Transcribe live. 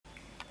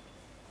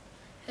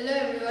Hello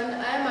everyone,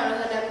 I am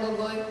Arohan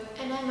Gogoi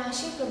And I'm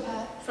Ashi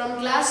Prabha from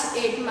Class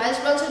 8 Miles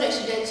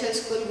Residential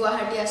School,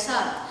 Guwahati,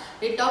 Assam.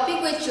 The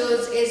topic we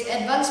chose is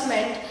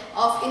Advancement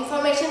of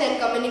Information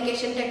and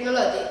Communication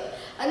Technology.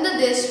 Under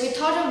this, we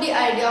thought of the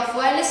idea of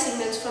wireless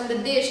signals from the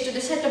dish to the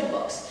set-top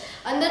box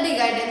under the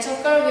guidance of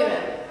Karogi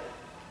ma'am.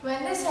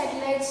 When the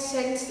satellite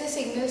sends the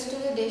signals to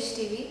the dish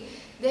TV,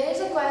 there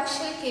is a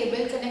coaxial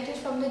cable connected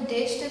from the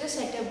dish to the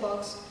set-top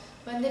box.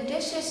 When the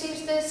dish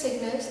receives the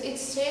signals, it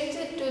sends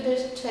it to the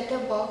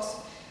set-top box,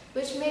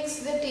 which makes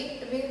the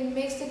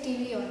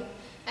TV on.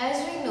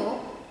 As we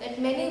know that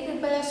many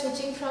people are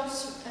switching from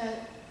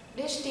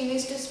dish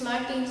TVs to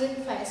smart TVs and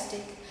Fire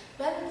Stick.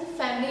 When the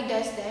family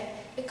does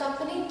that, the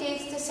company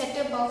takes the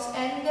set-top box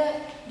and the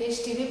dish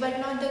TV but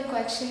not the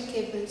coaxial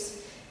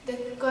cables. The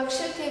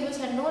coaxial cables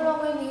are no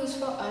longer in use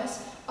for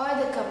us or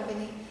the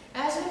company.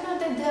 As we know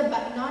that they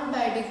are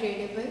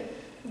non-biodegradable,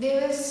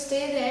 they will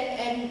stay there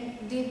and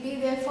they'll be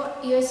there for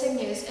years and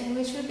years, and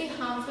which will be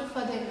harmful for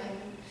the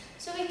environment.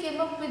 So we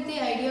came up with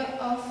the idea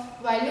of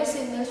wireless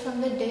signals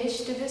from the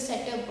dish to the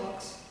set-top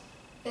box.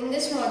 In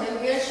this model,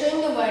 we are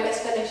showing the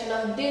wireless connection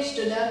of dish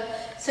to the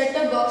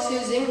set-top box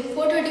using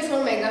 434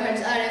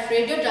 MHz RF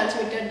radio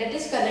transmitter that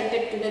is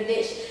connected to the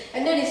dish,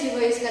 and the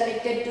receiver is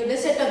connected to the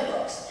set-top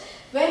box.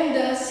 When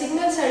the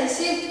signals are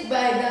received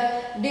by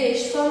the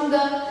dish from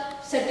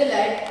the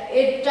satellite,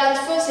 it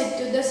transfers it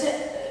to the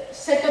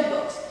set-top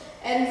box,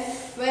 and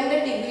when the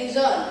TV is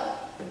on,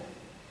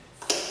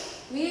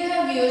 we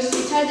have used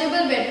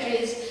rechargeable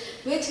batteries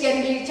which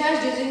can be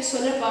recharged using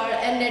solar power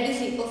and that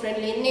is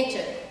eco-friendly in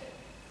nature.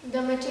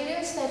 The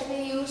materials that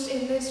we used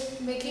in this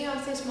making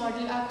of this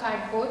model are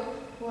cardboard,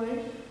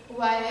 wood,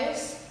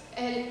 wires,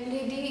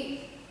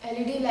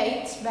 LED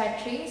lights,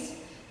 batteries,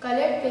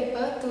 colored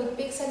paper,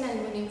 toothpicks and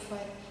aluminium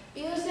foil.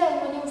 We use the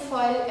aluminium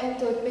foil and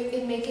toothpick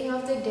in making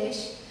of the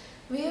dish.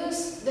 We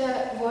use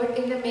the wood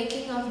in the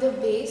making of the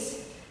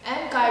base,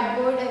 and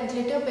cardboard and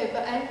glitter paper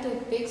and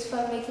toothpicks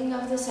for making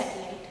of the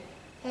satellite.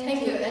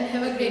 Thank you and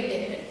have a great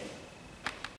day.